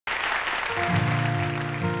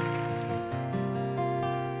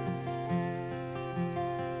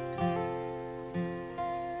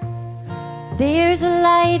There's a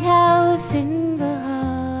lighthouse in the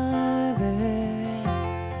harbor,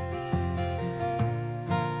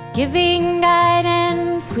 giving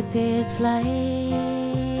guidance with its light.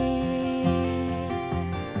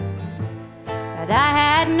 But I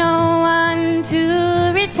had no one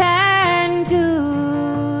to return to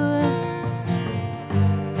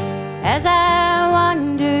as I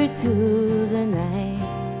wandered through the night.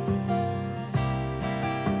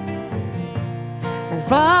 And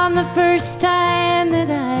from the first time that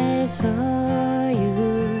I saw you,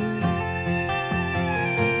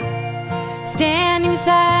 standing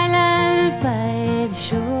silent by the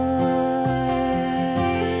shore,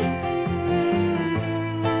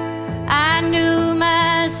 I knew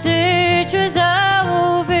my search was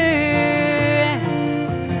over,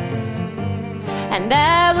 and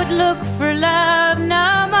I would look for love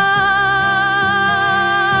no more.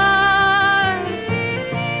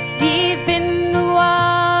 Deep in the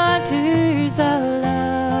waters of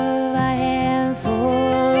love I am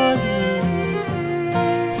falling,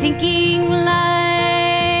 sinking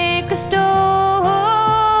like a stone.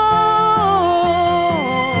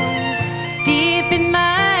 Deep in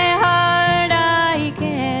my heart I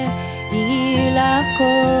can hear love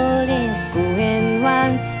calling, going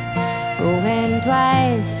once, going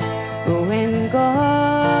twice, going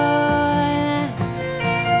gone.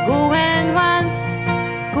 Going once,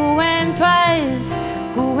 going twice,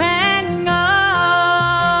 going gone.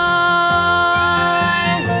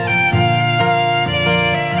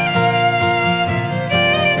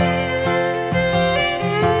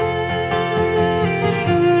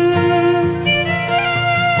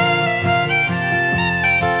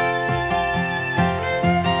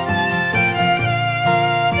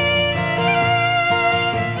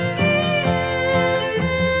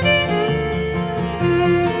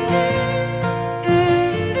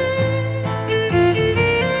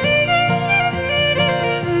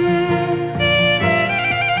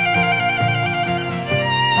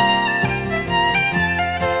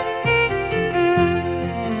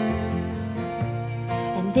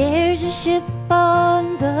 There's a ship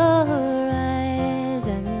on the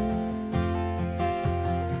horizon,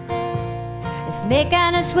 it's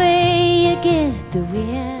making its way against the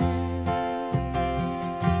wind.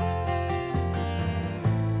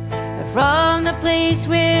 From the place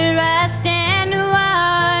where I stand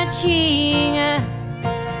watching,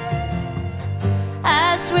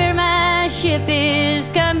 I swear my ship is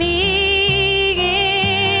coming.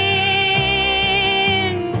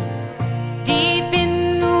 Deep in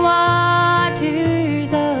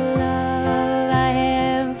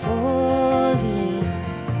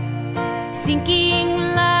sinking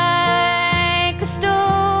like a stone.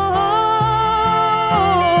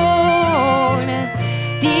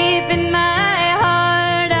 Deep in my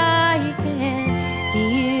heart I can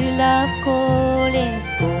hear love calling,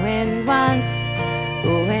 going once,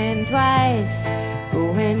 going twice,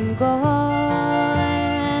 going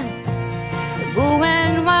gone.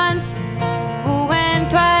 Going once, going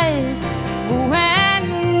twice,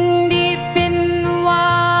 going deep in the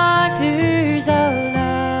waters of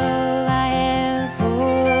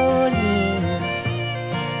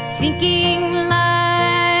sinking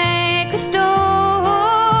like a stone.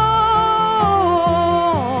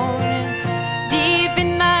 Deep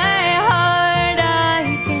in my heart I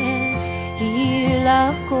can hear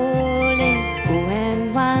love calling,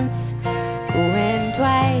 going once, going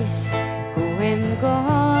twice, going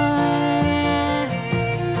gone.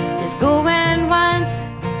 Just going once,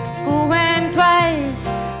 going twice,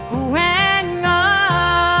 going gone.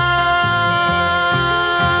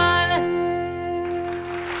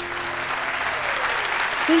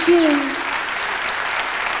 Thank you.